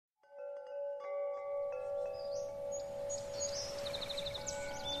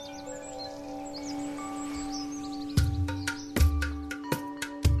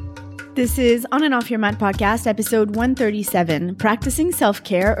This is On and Off Your Mat podcast, episode 137, Practicing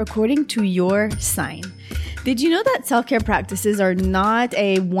Self-Care According to Your Sign. Did you know that self-care practices are not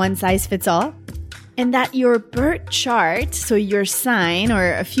a one-size-fits-all? And that your birth chart, so your sign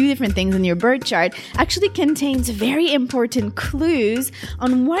or a few different things in your birth chart, actually contains very important clues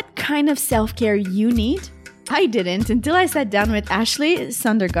on what kind of self-care you need? I didn't until I sat down with Ashley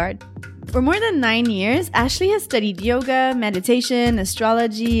Sundergaard. For more than 9 years, Ashley has studied yoga, meditation,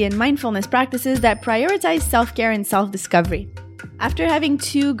 astrology, and mindfulness practices that prioritize self-care and self-discovery. After having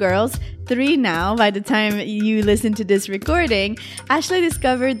 2 girls, 3 now by the time you listen to this recording, Ashley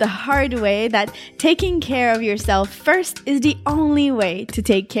discovered the hard way that taking care of yourself first is the only way to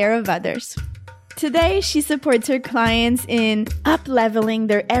take care of others. Today, she supports her clients in up-leveling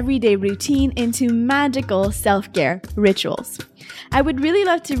their everyday routine into magical self-care rituals. I would really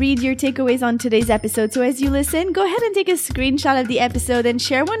love to read your takeaways on today's episode, so as you listen, go ahead and take a screenshot of the episode and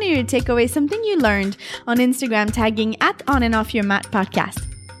share one of your takeaways, something you learned on Instagram, tagging at On and Off Your Mat podcast.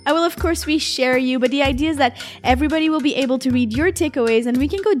 I will, of course, reshare you, but the idea is that everybody will be able to read your takeaways and we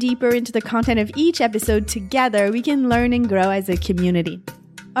can go deeper into the content of each episode together. We can learn and grow as a community.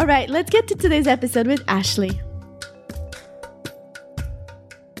 All right, let's get to today's episode with Ashley.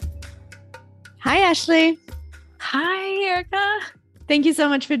 Hi, Ashley. Hi, Erica. Thank you so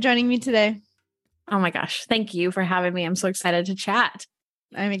much for joining me today. Oh my gosh. Thank you for having me. I'm so excited to chat.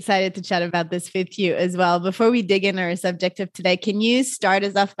 I'm excited to chat about this with you as well. Before we dig into our subject of today, can you start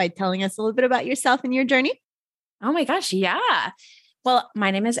us off by telling us a little bit about yourself and your journey? Oh my gosh. Yeah. Well, my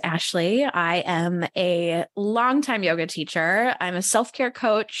name is Ashley. I am a longtime yoga teacher. I'm a self-care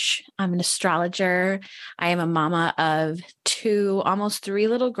coach. I'm an astrologer. I am a mama of 2, almost 3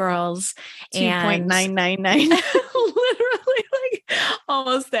 little girls. 2.999. Literally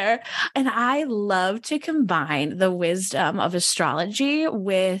almost there. And I love to combine the wisdom of astrology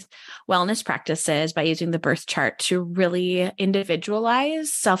with wellness practices by using the birth chart to really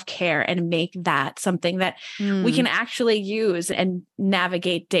individualize self-care and make that something that we can actually use and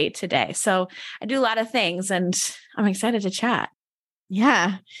navigate day to day. So I do a lot of things and I'm excited to chat.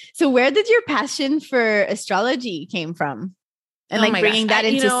 Yeah. So where did your passion for astrology came from? And bringing that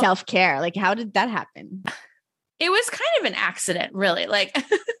into self-care, how did that happen? It was kind of an accident, really,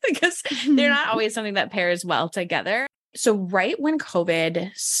 because they're not always something that pairs well together. So right when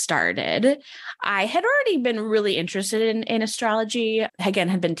COVID started, I had already been really interested in astrology. Again,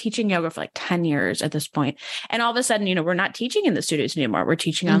 had been teaching yoga for 10 years at this point. And all of a sudden, we're not teaching in the studios anymore. We're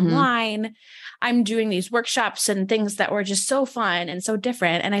teaching online. I'm doing these workshops and things that were just so fun and so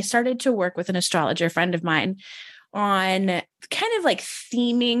different. And I started to work with an astrologer friend of mine on kind of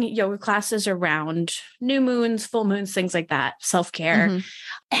theming yoga classes around new moons, full moons, things like that, self-care.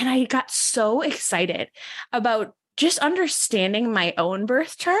 And I got so excited about just understanding my own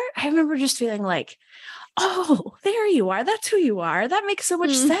birth chart. I remember just feeling oh, there you are. That's who you are. That makes so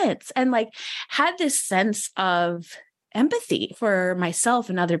much sense. And had this sense of empathy for myself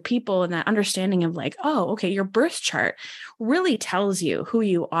and other people and that understanding of oh, okay, your birth chart really tells you who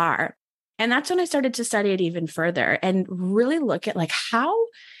you are. And that's when I started to study it even further and really look at how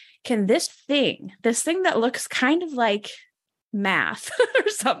can this thing that looks kind of like math or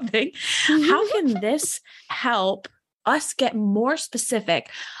something, how can this help us get more specific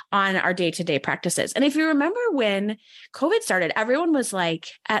on our day-to-day practices? And if you remember when COVID started, everyone was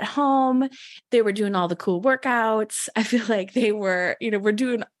at home, they were doing all the cool workouts. I feel like they were, we're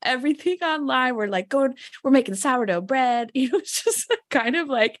doing everything online. We're we're making sourdough bread, it's just kind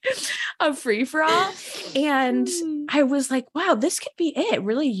of a free for all. And I was wow, this could be it.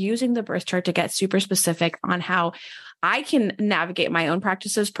 Really using the birth chart to get super specific on how I can navigate my own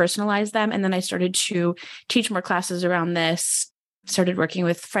practices, personalize them. And then I started to teach more classes around this, started working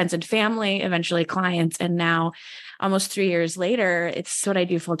with friends and family, eventually clients. And now almost 3 years later, it's what I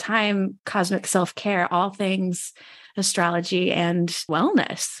do full time, cosmic self-care, all things astrology and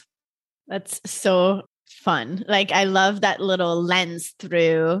wellness. That's so fun. I love that little lens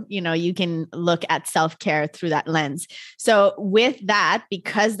through, you can look at self-care through that lens. So with that,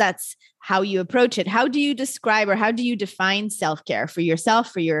 because that's how you approach it, how do you describe or how do you define self-care for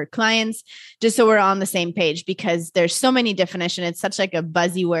yourself, for your clients, just so we're on the same page? Because there's so many definitions. It's such a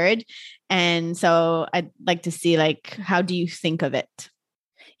buzzy word. And so I'd like to see how do you think of it?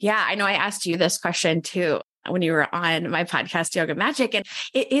 Yeah, I know I asked you this question too when you were on my podcast, Yoga Magic, and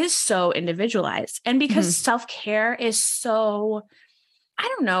it is so individualized. And because self-care is so, I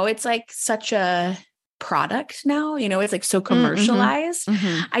don't know, it's such a product now, it's so commercialized.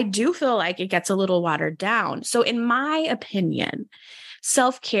 I do feel like it gets a little watered down. So in my opinion,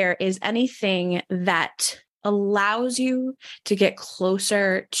 self-care is anything that allows you to get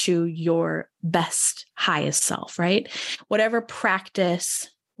closer to your best, highest self, right? Whatever practice,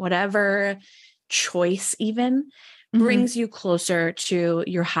 whatever choice even brings you closer to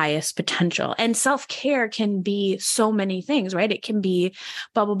your highest potential. And self-care can be so many things, right? It can be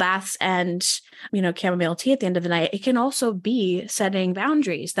bubble baths and, chamomile tea at the end of the night. It can also be setting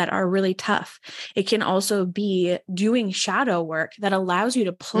boundaries that are really tough. It can also be doing shadow work that allows you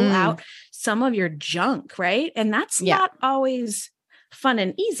to pull out some of your junk, right? And that's not always fun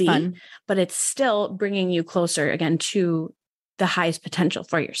and easy, but it's still bringing you closer again to the highest potential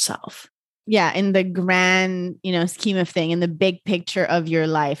for yourself. Yeah, in the grand, scheme of thing, in the big picture of your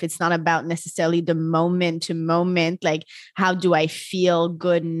life, it's not about necessarily the moment to moment, like how do I feel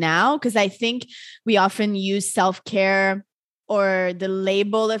good now? Because I think we often use self-care or the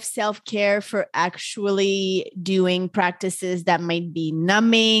label of self-care for actually doing practices that might be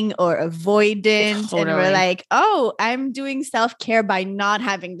numbing or avoidant. Totally. And we're like, oh, I'm doing self-care by not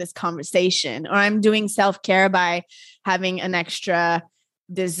having this conversation, or I'm doing self-care by having an extra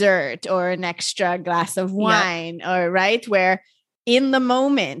dessert or an extra glass of wine, or right, where in the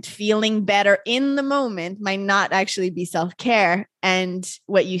moment, feeling better in the moment might not actually be self-care. And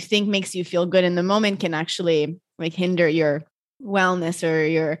what you think makes you feel good in the moment can actually like hinder your wellness or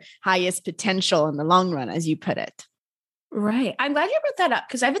your highest potential in the long run, as you put it. Right. I'm glad you brought that up,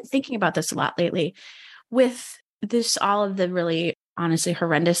 because I've been thinking about this a lot lately with this, all of the really honestly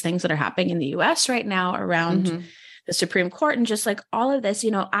horrendous things that are happening in the US right now around the Supreme Court and just like all of this.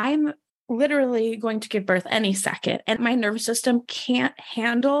 I'm literally going to give birth any second, and my nervous system can't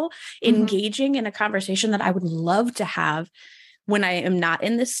handle engaging in a conversation that I would love to have when I am not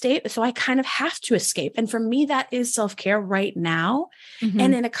in this state. So I kind of have to escape. And for me, that is self-care right now.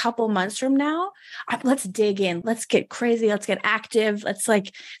 And in a couple months from now, let's dig in, let's get crazy, let's get active, let's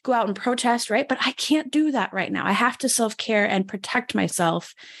like go out and protest, right? But I can't do that right now. I have to self-care and protect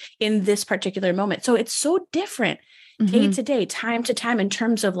myself in this particular moment. So it's so different day to day, time to time, in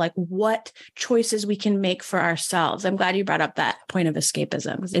terms of like what choices we can make for ourselves. I'm glad you brought up that point of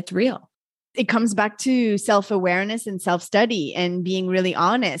escapism, because it's real. It comes back to self-awareness and self-study and being really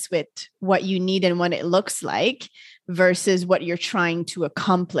honest with what you need and what it looks like versus what you're trying to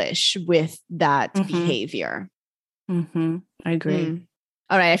accomplish with that behavior. I agree.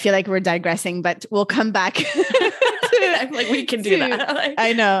 All right. I feel like we're digressing, but we'll come back. Like we can do that.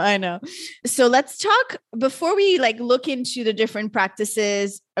 I know. So let's talk, before we like look into the different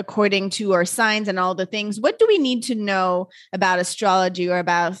practices according to our signs and all the things, what do we need to know about astrology or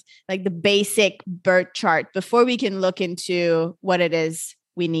about like the basic birth chart before we can look into what it is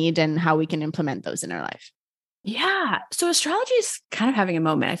we need and how we can implement those in our life? Yeah. So astrology is kind of having a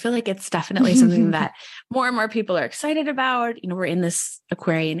moment. I feel like it's definitely something that more and more people are excited about. We're in this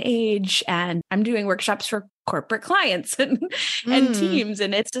Aquarian age, and I'm doing workshops for corporate clients and teams.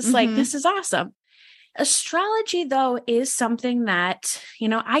 And it's just like, this is awesome. Astrology, though, is something that,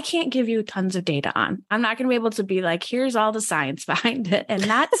 I can't give you tons of data on. I'm not going to be able to be like, here's all the science behind it. And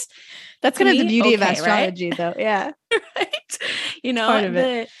that's kind of the beauty of astrology, right? Though. Yeah. Right. Part of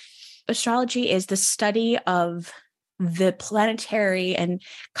it. Astrology is the study of the planetary and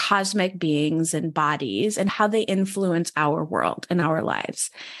cosmic beings and bodies and how they influence our world and our lives.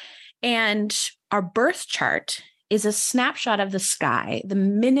 And our birth chart is a snapshot of the sky the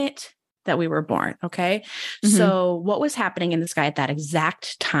minute that we were born. Okay. So what was happening in the sky at that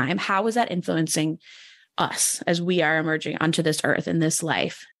exact time? How was that influencing us as we are emerging onto this earth in this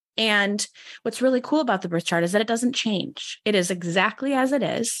life? And what's really cool about the birth chart is that it doesn't change. It is exactly as it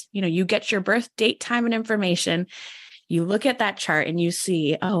is. You get your birth date, time, and information. You look at that chart and you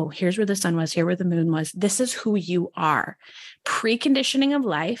see, oh, here's where the sun was, here where the moon was. This is who you are. Preconditioning of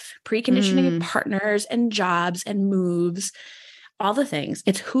life, preconditioning of partners and jobs and moves, all the things.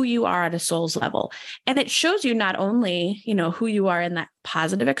 It's who you are at a soul's level. And it shows you not only, who you are in that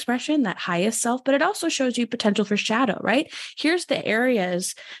positive expression, that highest self, but it also shows you potential for shadow, right? Here's the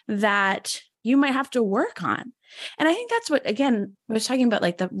areas that you might have to work on. And I think that's what, again, I was talking about,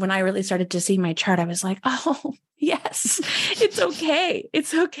 like when I really started to see my chart, I was like, oh, yes, it's okay.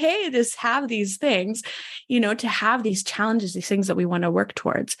 It's okay to have these things, to have these challenges, these things that we want to work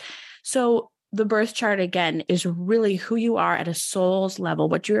towards. So the birth chart, again, is really who you are at a soul's level,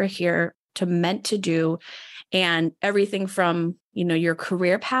 what you are here meant to do, and everything from, your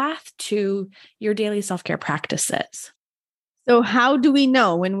career path to your daily self-care practices. So how do we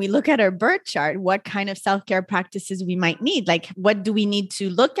know when we look at our birth chart, what kind of self-care practices we might need? Like, what do we need to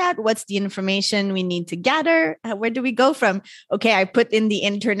look at? What's the information we need to gather? Where do we go from? Okay, I put in the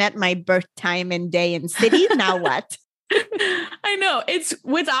internet my birth time and day and city. Now what? I know.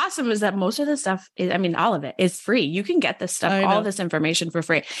 What's awesome is that most of the stuff is, I mean, all of it is free. You can get this stuff, all this information for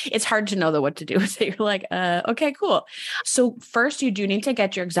free. It's hard to know though what to do with it. You're like, okay, cool. So first you do need to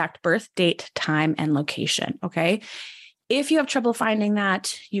get your exact birth date, time, and location. Okay. If you have trouble finding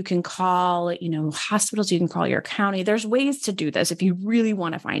that, you can call, hospitals, you can call your county. There's ways to do this if you really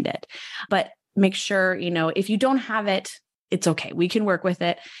want to find it, but make sure, if you don't have it, it's okay. We can work with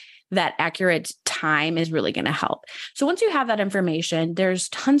it. That accurate time is really going to help. So once you have that information, there's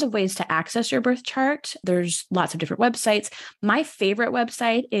tons of ways to access your birth chart. There's lots of different websites. My favorite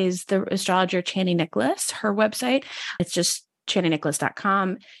website is the astrologer Chani Nicholas, her website. It's just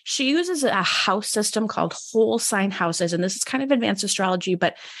ChaniNicholas.com. She uses a house system called whole sign houses. And this is kind of advanced astrology,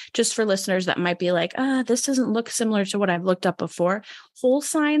 but just for listeners that might be like, this doesn't look similar to what I've looked up before. Whole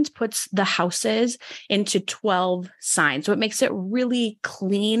signs puts the houses into 12 signs. So it makes it really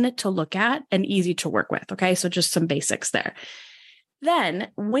clean to look at and easy to work with. Okay. So just some basics there.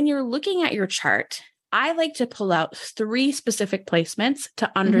 Then when you're looking at your chart, I like to pull out 3 specific placements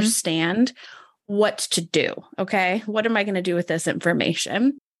to understand what to do. Okay. What am I going to do with this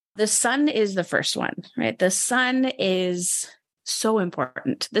information? The sun is the first one, right? The sun is so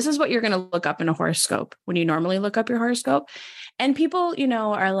important. This is what you're going to look up in a horoscope when you normally look up your horoscope. And people,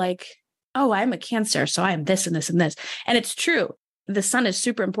 are like, oh, I'm a Cancer, so I am this and this and this. And it's true. The sun is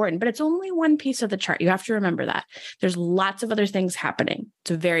super important, but it's only one piece of the chart. You have to remember that. There's lots of other things happening.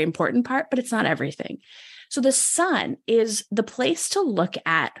 It's a very important part, but it's not everything. So the sun is the place to look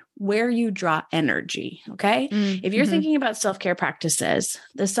at where you draw energy. Okay. If you're thinking about self-care practices,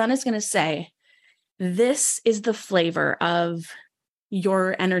 the sun is going to say, this is the flavor of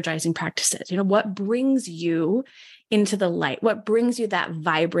your energizing practices. What brings you into the light? What brings you that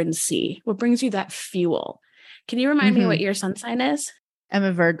vibrancy? What brings you that fuel? Can you remind me what your sun sign is? I'm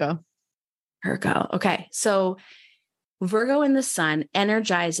a Virgo. Virgo. Okay. So Virgo in the sun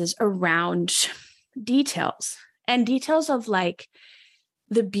energizes around details of like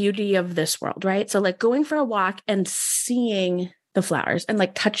the beauty of this world, right? So like going for a walk and seeing the flowers and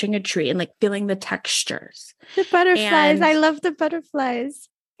like touching a tree and like feeling the textures. The butterflies. I love the butterflies.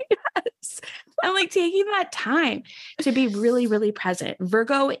 Yes. And like taking that time to be really, really present.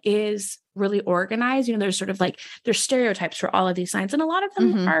 Virgo is really organized. There's sort of like, there's stereotypes for all of these signs, and a lot of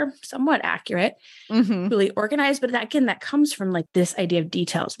them are somewhat accurate, really organized. But that comes from like this idea of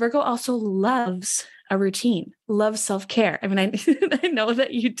details. Virgo also loves a routine, loves self-care. I mean, I know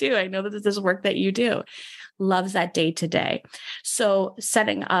that you do. I know that this is work that you do. Loves that day to day. So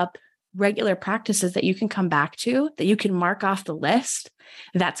setting up regular practices that you can come back to, that you can mark off the list,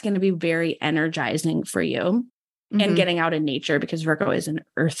 that's going to be very energizing for you. And getting out in nature, because Virgo is an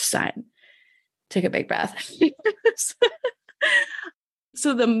earth sign. Take a big breath.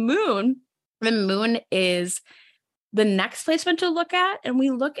 So the moon is the next placement to look at. And we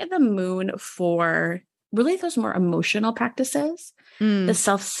look at the moon for really those more emotional practices, the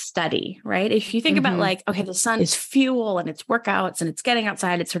self-study, right? If you think about like, okay, the sun is fuel and it's workouts and it's getting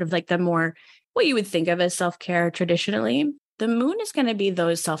outside, it's sort of like the more what you would think of as self-care traditionally. The moon is going to be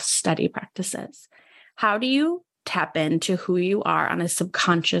those self-study practices. How do you tap into who you are on a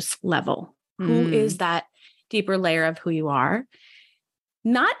subconscious level? Who is that deeper layer of who you are?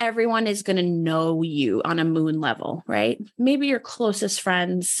 Not everyone is going to know you on a moon level, right? Maybe your closest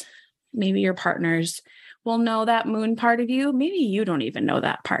friends, maybe your partners will know that moon part of you. Maybe you don't even know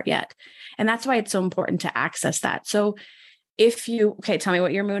that part yet. And that's why it's so important to access that. So tell me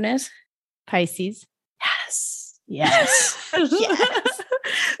what your moon is. Pisces. Yes. Yes.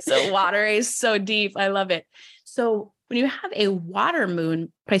 So water is so deep. I love it. So when you have a water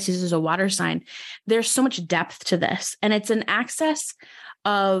moon, Pisces is a water sign, there's so much depth to this. And it's an access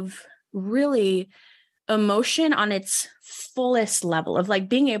of really emotion on its fullest level of like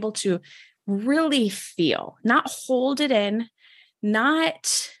being able to really feel, not hold it in,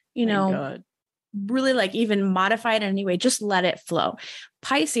 not, really like even modify it in any way, just let it flow.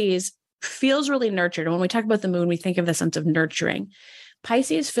 Pisces feels really nurtured. And when we talk about the moon, we think of the sense of nurturing.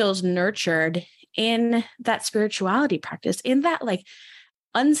 Pisces feels nurtured in that spirituality practice, in that like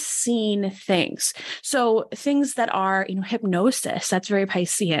unseen things. So things that are, hypnosis, that's very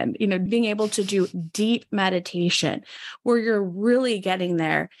Piscean, being able to do deep meditation where you're really getting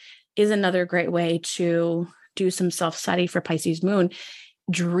there is another great way to do some self-study for Pisces moon.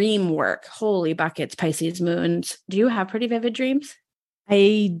 Dream work. Holy buckets, Pisces moons. Do you have pretty vivid dreams?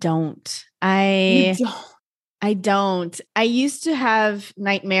 I don't. I don't. I used to have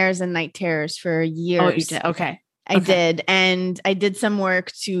nightmares and night terrors for years. Oh, you did? Okay. I did. And I did some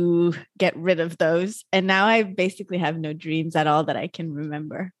work to get rid of those. And now I basically have no dreams at all that I can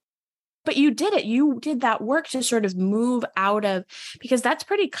remember. But you did it. You did that work to sort of move out of, because that's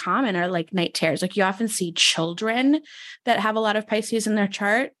pretty common, are like night terrors. Like you often see children that have a lot of Pisces in their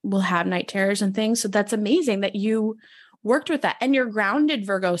chart will have night terrors and things. So that's amazing that you worked with that. And your grounded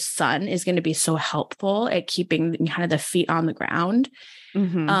Virgo sun is going to be so helpful at keeping kind of the feet on the ground.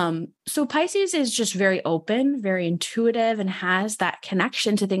 So Pisces is just very open, very intuitive, and has that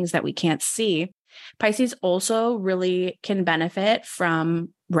connection to things that we can't see. Pisces also really can benefit from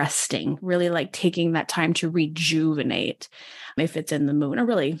resting, really like taking that time to rejuvenate if it's in the moon or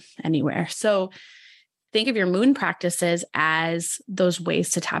really anywhere. So think of your moon practices as those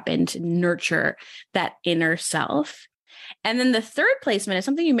ways to tap into nurture that inner self. And then the third placement is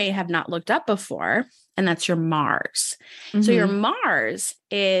something you may have not looked up before, and that's your Mars. So your Mars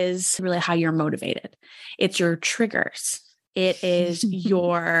is really how you're motivated. It's your triggers. It is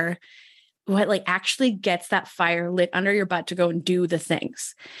your what like actually gets that fire lit under your butt to go and do the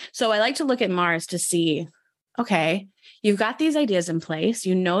things. So I like to look at Mars to see, okay, you've got these ideas in place.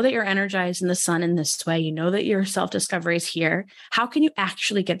 You know that you're energized in the sun in this way. You know that your self-discovery is here. How can you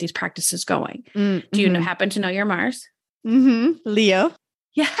actually get these practices going? Do you happen to know your Mars? Leo.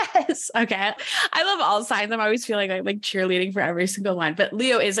 Yes. Okay. I love all signs. I'm always feeling like cheerleading for every single one, but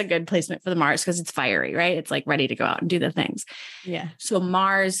Leo is a good placement for the Mars because it's fiery, right? It's like ready to go out and do the things. Yeah. So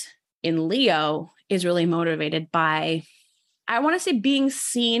Mars in Leo is really motivated by, I want to say being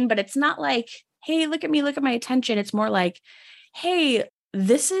seen, but it's not like, hey, look at me, look at my attention. It's more like, hey,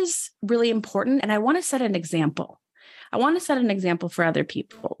 this is really important. And I want to set an example. I want to set an example for other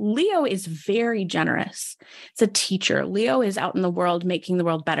people. Leo is very generous. It's a teacher. Leo is out in the world, making the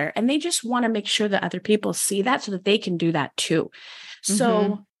world better. And they just want to make sure that other people see that so that they can do that too.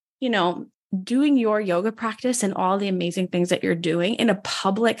 So, doing your yoga practice and all the amazing things that you're doing in a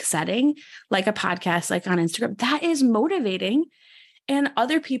public setting, like a podcast, like on Instagram, that is motivating. And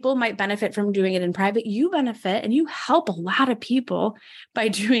other people might benefit from doing it in private. You benefit and you help a lot of people by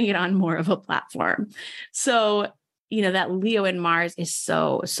doing it on more of a platform. So, that Leo and Mars is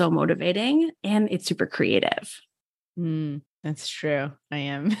so, so motivating, and it's super creative. That's true. I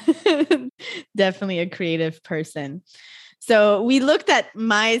am definitely a creative person. So we looked at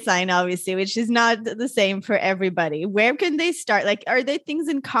my sign, obviously, which is not the same for everybody. Where can they start? Like, are there things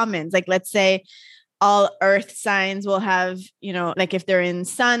in common? Like, let's say all earth signs will have, like if they're in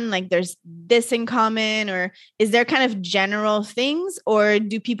sun, like there's this in common, or is there kind of general things, or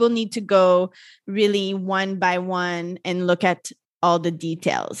do people need to go really one by one and look at all the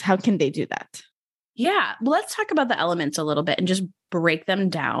details? How can they do that? Yeah. Well, let's talk about the elements a little bit and just break them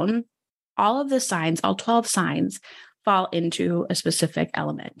down. All of the signs, all 12 signs, fall into a specific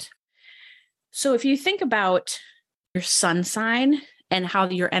element. So if you think about your sun sign and how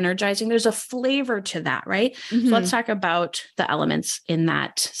you're energizing, there's a flavor to that, right? So let's talk about the elements in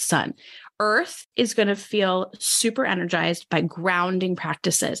that sun. Earth is going to feel super energized by grounding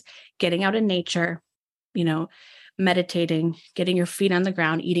practices, getting out in nature, meditating, getting your feet on the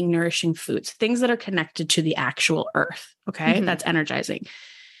ground, eating nourishing foods, things that are connected to the actual earth. Okay. That's energizing.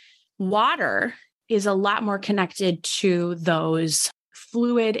 Water is a lot more connected to those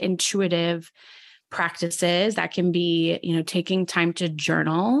fluid, intuitive practices. That can be, taking time to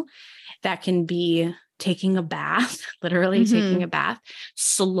journal. That can be taking a bath, literally taking a bath.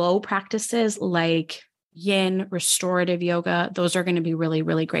 Slow practices like yin, restorative yoga. Those are going to be really,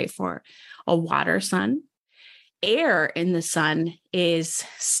 really great for a water sun. Air in the sun is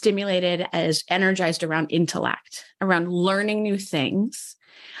stimulated as energized around intellect, around learning new things,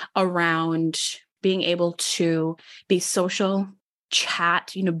 around being able to be social,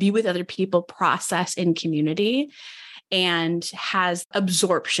 chat, be with other people, process in community, and has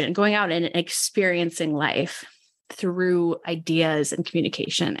absorption, going out and experiencing life through ideas and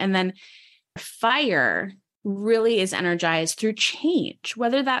communication. And then fire really is energized through change,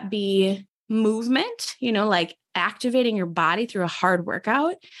 whether that be movement, like activating your body through a hard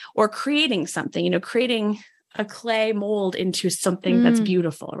workout, or creating something, creating a clay mold into something that's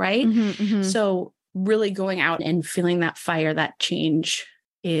beautiful, right? So really going out and feeling that fire, that change,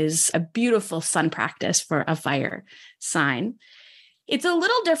 is a beautiful sun practice for a fire sign. It's a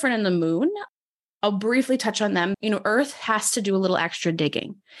little different in the moon. I'll briefly touch on them. Earth has to do a little extra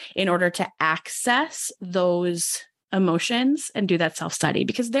digging in order to access those emotions and do that self-study,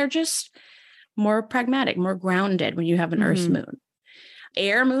 because they're just more pragmatic, more grounded when you have an Earth moon.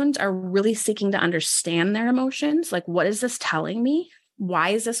 Air moons are really seeking to understand their emotions. Like, what is this telling me? Why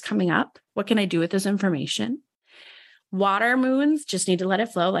is this coming up? What can I do with this information? Water moons just need to let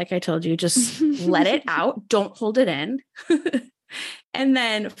it flow. Like I told you, just let it out. Don't hold it in. And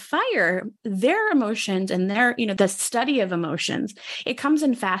then fire, their emotions and their, the study of emotions, it comes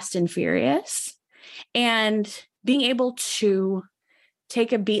in fast and furious. And being able to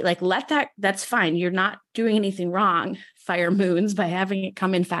take a beat, like that's fine. You're not doing anything wrong, fire moons, by having it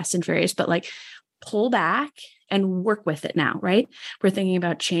come in fast and furious, but like pull back and work with it now, right? We're thinking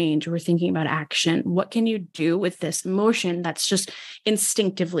about change. We're thinking about action. What can you do with this emotion that's just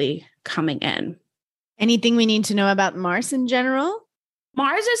instinctively coming in? Anything we need to know about Mars in general?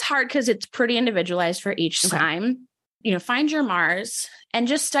 Mars is hard because it's pretty individualized for each sign. Find your Mars and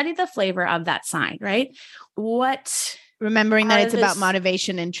just study the flavor of that sign, right? Remembering that it's about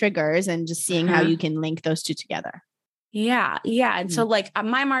motivation and triggers and just seeing how you can link those two together. Yeah. Yeah. And so like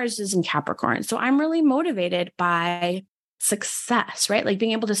my Mars is in Capricorn. So I'm really motivated by success, right? Like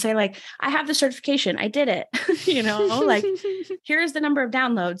being able to say like, I have the certification, I did it, like here's the number of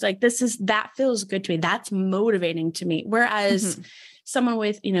downloads. Like that feels good to me. That's motivating to me. Whereas someone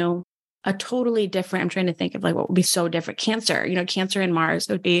with, a totally different, I'm trying to think of like what would be so different. Cancer, Cancer and Mars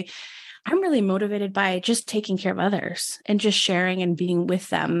would be, I'm really motivated by just taking care of others and just sharing and being with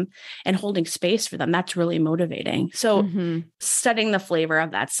them and holding space for them. That's really motivating. So studying the flavor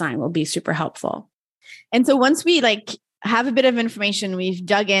of that sign will be super helpful. And so once we have a bit of information, we've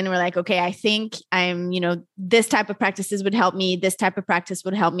dug in, we're like, okay, I think I'm, this type of practices would help me. This type of practice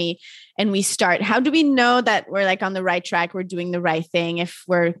would help me. And we start, how do we know that we're like on the right track? We're doing the right thing if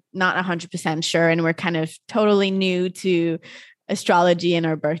we're not 100% sure and we're kind of totally new to astrology and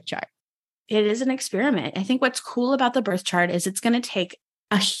our birth chart? It is an experiment. I think what's cool about the birth chart is it's going to take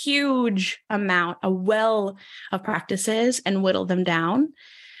a huge amount, a well of practices and whittle them down.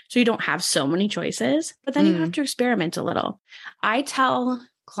 So you don't have so many choices, but then you have to experiment a little. I tell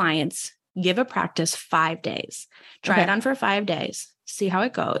clients, give a practice 5 days, try it on for 5 days, see how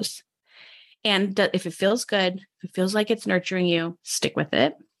it goes. And if it feels good, if it feels like it's nurturing you, stick with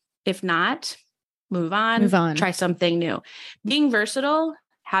it. If not, move on. Try something new. Being versatile,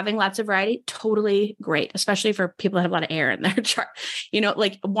 having lots of variety, totally great, especially for people that have a lot of air in their chart.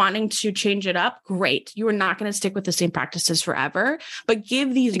 Like wanting to change it up, great. You are not going to stick with the same practices forever, but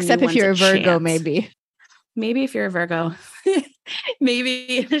give these except if you're a Virgo, maybe if you're a Virgo,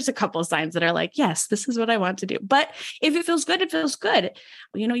 maybe there's a couple of signs that are like, yes, this is what I want to do. But if it feels good, it feels good.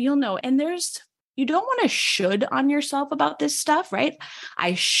 You'll know. And you don't want to should on yourself about this stuff, right?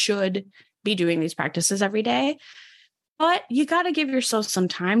 I should be doing these practices every day. But you got to give yourself some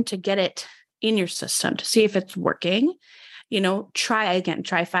time to get it in your system to see if it's working. Try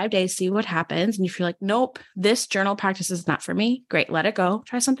 5 days, see what happens. And if you're like, nope, this journal practice is not for me, great, let it go.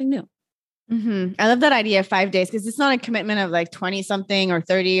 Try something new. I love that idea of 5 days because it's not a commitment of like 20 something or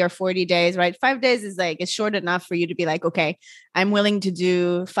 30 or 40 days, right? 5 days is it's short enough for you to be like, okay, I'm willing to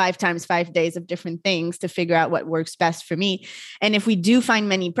do 5 times 5 days of different things to figure out what works best for me. And if we do find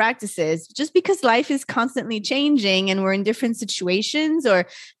many practices, just because life is constantly changing and we're in different situations or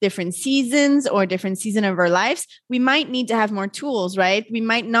different seasons or different season of our lives, we might need to have more tools, right? We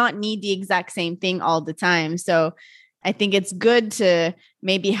might not need the exact same thing all the time. So I think it's good to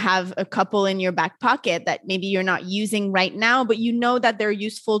maybe have a couple in your back pocket that maybe you're not using right now, but that they're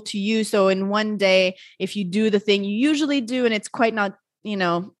useful to you. So in one day, if you do the thing you usually do and it's quite not,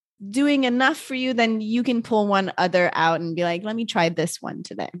 doing enough for you, then you can pull one other out and be like, let me try this one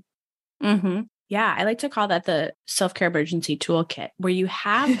today. Yeah, I like to call that the self-care emergency toolkit, where you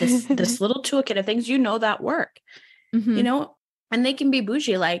have this little toolkit of things that work, and they can be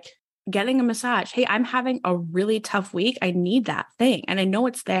bougie, like getting a massage. Hey, I'm having a really tough week. I need that thing. And I know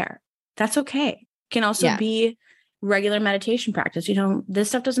it's there. That's okay. Can also be regular meditation practice. This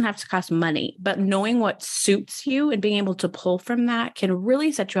stuff doesn't have to cost money, but knowing what suits you and being able to pull from that can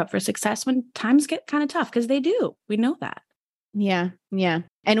really set you up for success when times get kind of tough, because they do. We know that. Yeah. Yeah.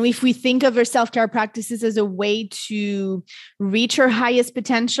 And if we think of our self-care practices as a way to reach our highest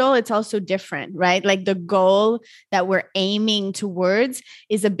potential, it's also different, right? Like the goal that we're aiming towards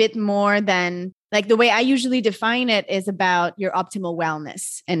is a bit more than like the way I usually define it is about your optimal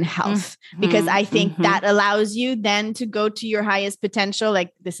wellness and health, because I think that allows you then to go to your highest potential.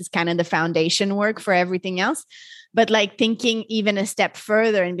 Like this is kind of the foundation work for everything else. But like thinking even a step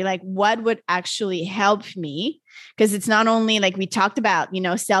further and be like, what would actually help me? Because it's not only like we talked about,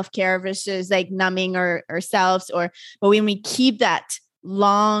 self-care versus like numbing ourselves, but when we keep that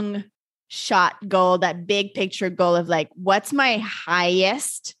long shot goal, that big picture goal of like, what's my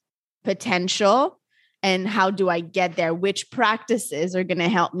highest potential and how do I get there? Which practices are going to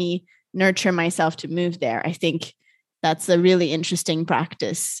help me nurture myself to move there? I think that's a really interesting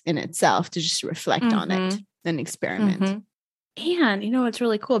practice in itself to just reflect on it and experiment. And what's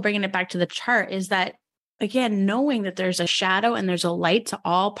really cool, bringing it back to the chart, is that again, knowing that there's a shadow and there's a light to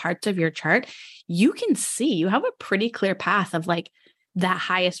all parts of your chart, you can see, you have a pretty clear path of like that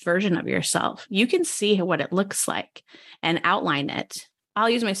highest version of yourself. You can see what it looks like and outline it. I'll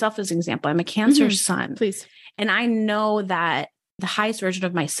use myself as an example. I'm a Cancer sun. Please. And I know that the highest version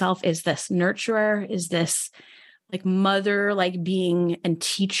of myself is this nurturer, is this like mother, like being and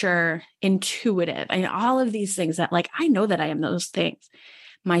teacher, intuitive, and all of these things that like, I know that I am those things.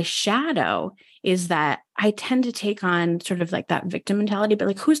 My shadow is that I tend to take on sort of like that victim mentality, but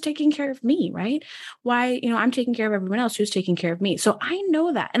like, who's taking care of me, right? Why, I'm taking care of everyone else, who's taking care of me. So I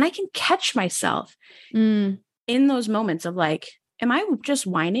know that, and I can catch myself in those moments of like, am I just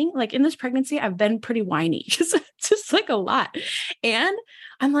whining? Like in this pregnancy, I've been pretty whiny, just like a lot. And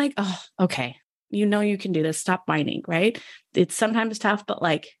I'm like, oh, okay. You can do this. Stop whining, right? It's sometimes tough, but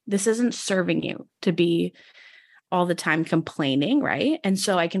like, this isn't serving you to be all the time complaining, right? And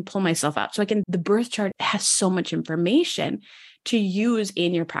so I can pull myself out. So the birth chart has so much information to use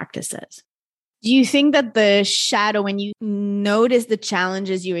in your practices. Do you think that the shadow, when you notice the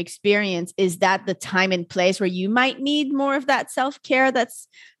challenges you experience, is that the time and place where you might need more of that self-care that's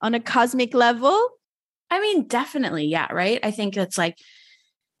on a cosmic level? I mean, definitely. Yeah. Right. I think it's like,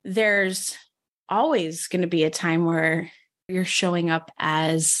 there's always going to be a time where you're showing up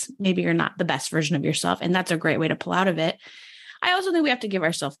as maybe you're not the best version of yourself. And that's a great way to pull out of it. I also think we have to give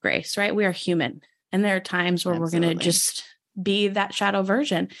ourselves grace, right? We are human. And there are times where we're going to just be that shadow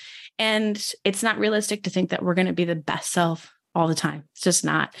version. And it's not realistic to think that we're going to be the best self all the time. It's just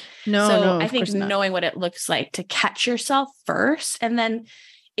not. No, I think knowing what it looks like to catch yourself first. And then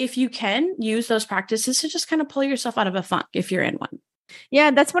if you can use those practices to just kind of pull yourself out of a funk if you're in one.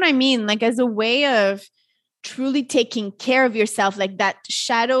 Yeah, that's what I mean. Like as a way of truly taking care of yourself, like that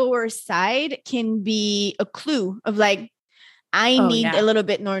shadow or side can be a clue of like, I need a little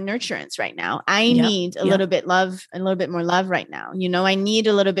bit more nurturance right now. I need a little bit more love right now. I need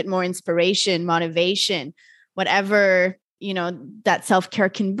a little bit more inspiration, motivation, whatever, that self-care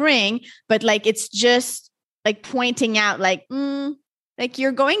can bring. But like, it's just like pointing out like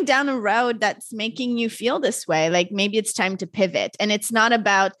you're going down a road that's making you feel this way. Like maybe it's time to pivot. And it's not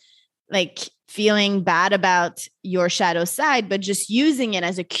about like feeling bad about your shadow side, but just using it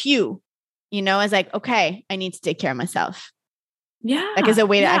as a cue, as like, okay, I need to take care of myself. Yeah. Like as a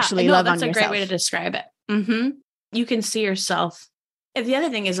way to actually love on yourself. That's a great way to describe it. Mm-hmm. You can see yourself. And the other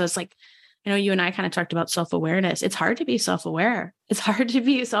thing is, it's like, you and I kind of talked about self-awareness. It's hard to be self-aware. It's hard to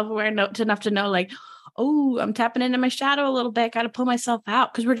be self-aware enough to know like, oh, I'm tapping into my shadow a little bit. Got to pull myself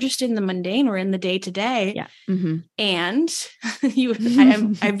out because we're just in the mundane. We're in the day to day. Yeah. Mm-hmm. And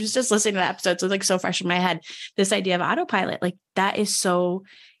I was just listening to that episode. So it's like so fresh in my head, this idea of autopilot, like that is so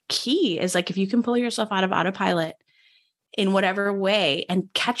key, is like, if you can pull yourself out of autopilot in whatever way and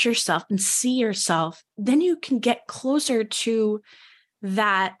catch yourself and see yourself, then you can get closer to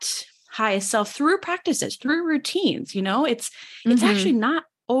that highest self through practices, through routines. It's actually not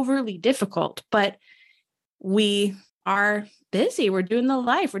overly difficult, but we are busy. We're doing the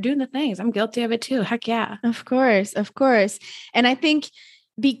life. We're doing the things. I'm guilty of it too. Heck yeah. Of course. Of course. And I think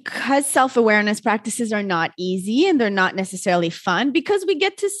because self-awareness practices are not easy and they're not necessarily fun, because we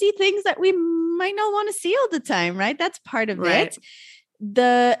get to see things that we might not want to see all the time, right? That's part of it.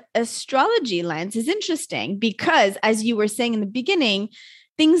 The astrology lens is interesting because, as you were saying in the beginning,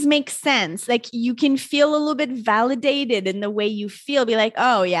 things make sense. Like you can feel a little bit validated in the way you feel. Be like,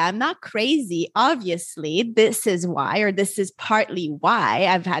 oh yeah, I'm not crazy. Obviously, this is why, or this is partly why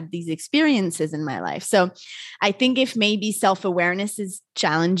I've had these experiences in my life. So I think if maybe self-awareness is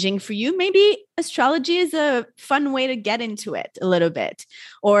challenging for you, maybe astrology is a fun way to get into it a little bit,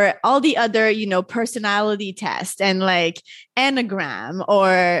 or all the other, personality test and like Enneagram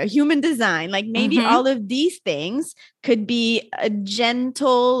or human design. Like maybe all of these things could be a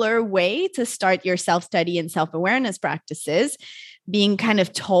gentler way to start your self-study and self-awareness practices, being kind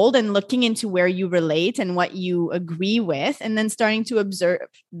of told and looking into where you relate and what you agree with, and then starting to observe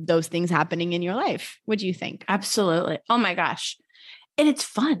those things happening in your life. What do you think? Absolutely. Oh my gosh. And it's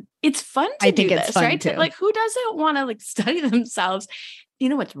fun. It's fun to I think do it's this, fun right? too. Like who doesn't want to like study themselves?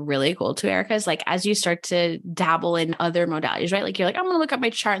 What's really cool too, Erica, is like, as you start to dabble in other modalities, right? Like you're like, I'm going to look up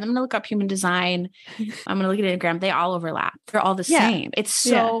my chart and I'm going to look up human design. I'm going to look at Enneagram. They all overlap. They're all the same. It's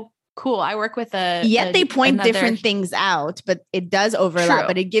so cool. I work with they point different things out, but it does overlap,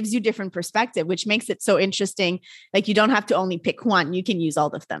 but it gives you different perspective, which makes it so interesting. Like you don't have to only pick one. You can use all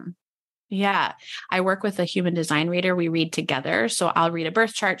of them. Yeah. I work with a human design reader. We read together. So I'll read a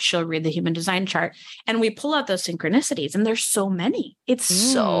birth chart. She'll read the human design chart, and we pull out those synchronicities, and there's so many. It's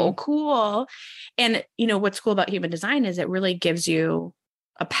so cool. And what's cool about human design is it really gives you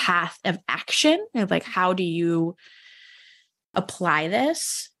a path of action of like, how do you apply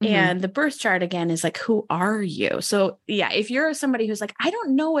this? And the birth chart again is like, who are you? So yeah, if you're somebody who's like, I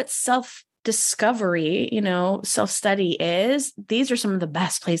don't know what self-discovery, self-study is, these are some of the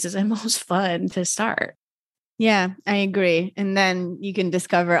best places and most fun to start. Yeah, I agree. And then you can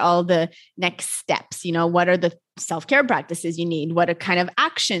discover all the next steps. What are the self-care practices you need? What are kind of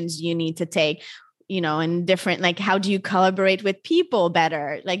actions you need to take? And different, like, how do you collaborate with people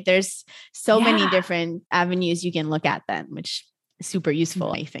better? Like, there's so many different avenues you can look at then, which is super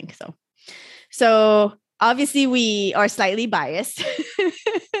useful, I think. So obviously we are slightly biased.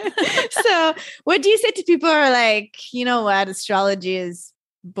 So what do you say to people who are like, you know what, astrology is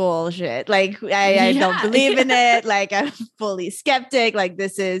bullshit. Like, I don't believe in it. Like, I'm fully skeptic. Like,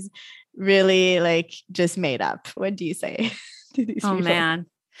 this is really like just made up. What do you say to these people? Man.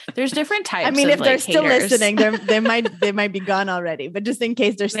 There's different types. I mean, if they're still haters. listening, they might be gone already, but just in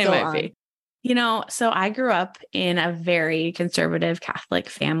case they're still on. So I grew up in a very conservative Catholic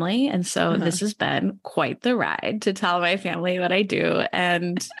family. And so this has been quite the ride to tell my family what I do.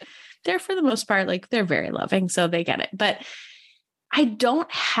 And they're, for the most part, like, they're very loving, so they get it. But I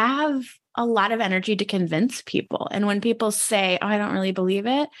don't have a lot of energy to convince people. And when people say, oh, I don't really believe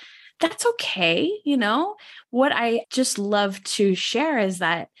it, that's okay. What I just love to share is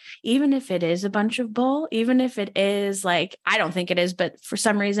that even if it is a bunch of bull, even if it is like, I don't think it is, but for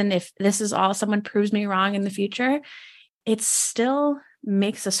some reason, if this is all, someone proves me wrong in the future, it still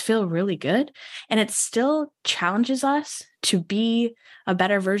makes us feel really good. And it still challenges us to be a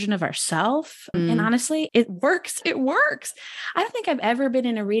better version of ourselves. And honestly, it works. It works. I don't think I've ever been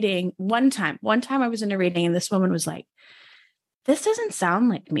in a reading. One time I was in a reading and this woman was like, this doesn't sound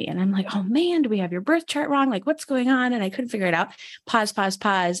like me. And I'm like, oh man, do we have your birth chart wrong? Like, what's going on? And I couldn't figure it out.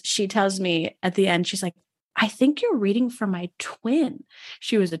 Pause. She tells me at the end, she's like, I think you're reading for my twin.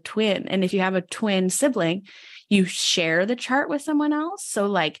 She was a twin. And if you have a twin sibling, you share the chart with someone else. So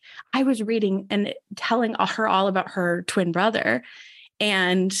like, I was reading and telling her all about her twin brother.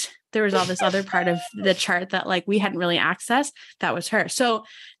 And there was all this other part of the chart that like we hadn't really accessed. That was her. So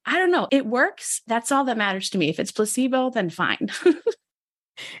I don't know. It works. That's all that matters to me. If it's placebo, then fine.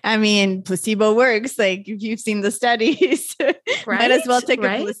 I mean, placebo works. Like, if you've seen the studies, might as well take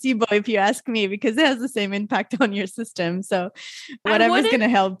a placebo if you ask me, because it has the same impact on your system. So whatever's going to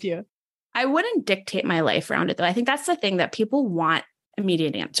help you. I wouldn't dictate my life around it, though. I think that's the thing, that people want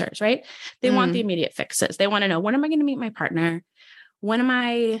immediate answers, right? They want the immediate fixes. They want to know, when am I going to meet my partner? When am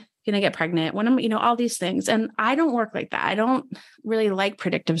I going to get pregnant? When am, all these things. And I don't work like that. I don't really like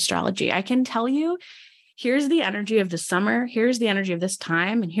predictive astrology. I can tell you, here's the energy of the summer. Here's the energy of this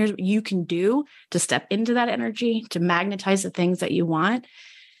time. And here's what you can do to step into that energy, to magnetize the things that you want.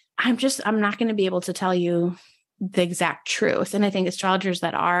 I'm not going to be able to tell you the exact truth. And I think astrologers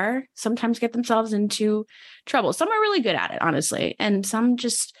that are sometimes get themselves into trouble. Some are really good at it, honestly. And some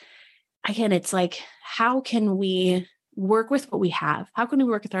just, again, it's like, how can we work with what we have? How can we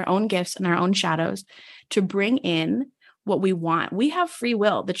work with our own gifts and our own shadows to bring in what we want? We have free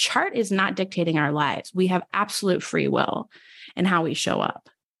will. The chart is not dictating our lives. We have absolute free will in how we show up.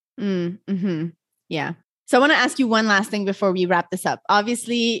 Yeah. So I want to ask you one last thing before we wrap this up.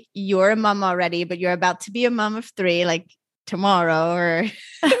 Obviously, you're a mom already, but you're about to be a mom of 3, like tomorrow or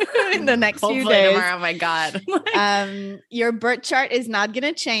in the next few days. Tomorrow, oh my God. Your birth chart is not going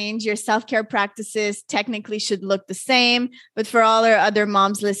to change. Your self-care practices technically should look the same. But for all our other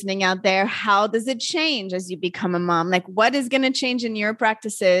moms listening out there, how does it change as you become a mom? Like, what is going to change in your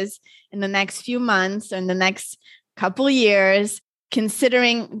practices in the next few months or in the next couple years,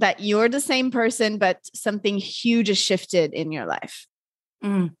 considering that you're the same person, but something huge has shifted in your life?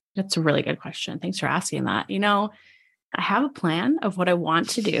 That's a really good question. Thanks for asking that. I have a plan of what I want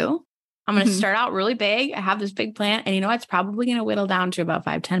to do. I'm going to start out really big. I have this big plan, and it's probably going to whittle down to about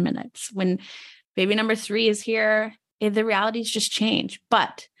 5-10 minutes. When baby number 3 is here, the realities just change.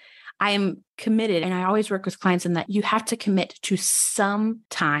 But I am committed, and I always work with clients in that you have to commit to some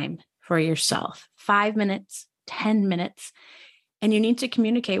time for yourself, 5 minutes, 10 minutes. And you need to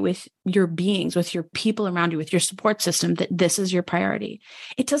communicate with your beings, with your people around you, with your support system, that this is your priority.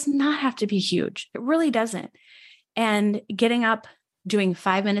 It does not have to be huge. It really doesn't. And getting up, doing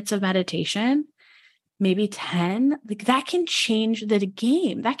 5 minutes of meditation, maybe 10, like that can change the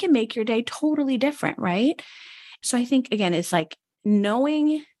game. That can make your day totally different, right? So I think, again, it's like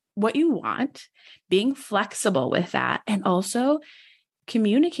knowing what you want, being flexible with that, and also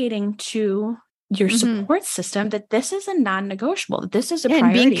communicating to your support system that this is a non-negotiable, that this is a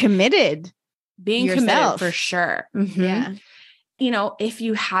priority. And being committed. Being committed for sure. Yeah. if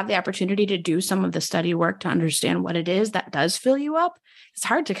you have the opportunity to do some of the study work to understand what it is that does fill you up, it's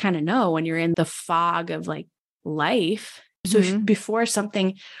hard to kind of know when you're in the fog of like life. So before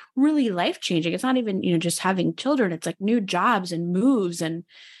something really life-changing, it's not even, just having children, it's like new jobs and moves and,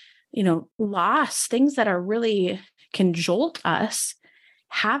 loss, things that are really can jolt us.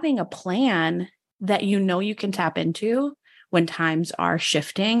 Having a plan that you can tap into when times are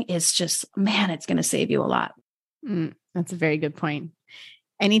shifting is just, man, it's going to save you a lot. That's a very good point.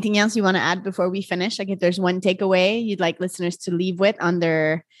 Anything else you want to add before we finish? Like if there's one takeaway you'd like listeners to leave with on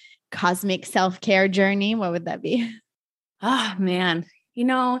their cosmic self-care journey, what would that be? Oh, man.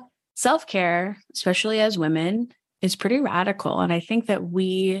 Self-care, especially as women, is pretty radical. And I think that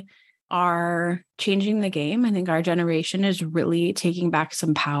we are changing the game. I think our generation is really taking back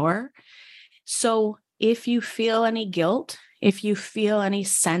some power. So if you feel any guilt, if you feel any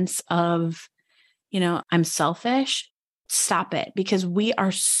sense of, I'm selfish, stop it, because we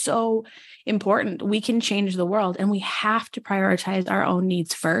are so important. We can change the world and we have to prioritize our own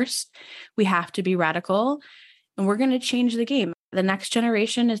needs first. We have to be radical. And we're going to change the game. The next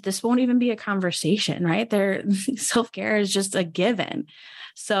generation this won't even be a conversation, right? Their self-care is just a given.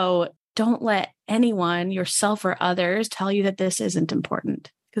 So don't let anyone, yourself or others, tell you that this isn't important,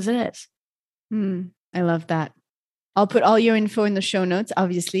 because it is. I love that. I'll put all your info in the show notes,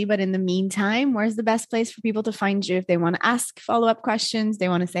 obviously. But in the meantime, where's the best place for people to find you if they want to ask follow-up questions, they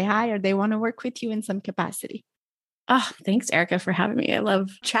want to say hi, or they want to work with you in some capacity? Oh, thanks, Erica, for having me. I love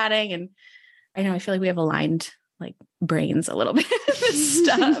chatting. And I feel like we have aligned like brains a little bit,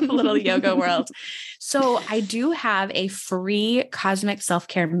 stuff, a little yoga world. So I do have a free cosmic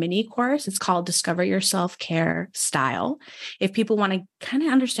self-care mini course. It's called Discover Your Self-Care Style. If people want to kind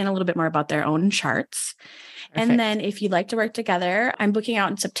of understand a little bit more about their own charts. Perfect. And then if you'd like to work together, I'm booking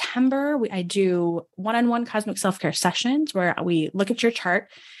out in September. I do one-on-one cosmic self-care sessions where we look at your chart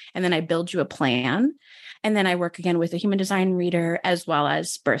and then I build you a plan. And then I work again with a human design reader as well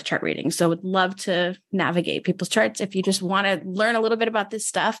as birth chart reading. So would love to navigate people's charts. If you just want to learn a little bit about this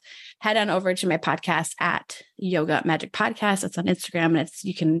stuff, head on over to my podcast at Yoga Magic Podcast. It's on Instagram and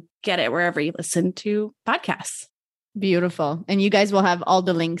you can get it wherever you listen to podcasts. Beautiful. And you guys will have all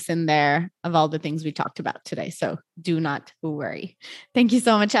the links in there of all the things we talked about today. So do not worry. Thank you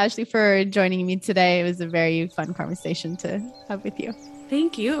so much, Ashley, for joining me today. It was a very fun conversation to have with you.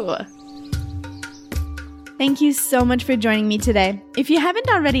 Thank you. Thank you so much for joining me today. If you haven't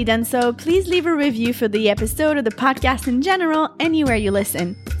already done so, please leave a review for the episode or the podcast in general, anywhere you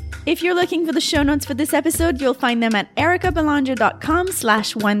listen. If you're looking for the show notes for this episode, you'll find them at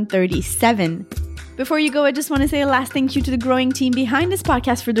ericabelanger.com/137. Before you go, I just want to say a last thank you to the growing team behind this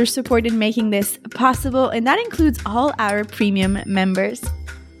podcast for their support in making this possible, and that includes all our premium members.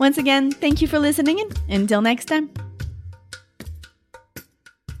 Once again, thank you for listening, and until next time.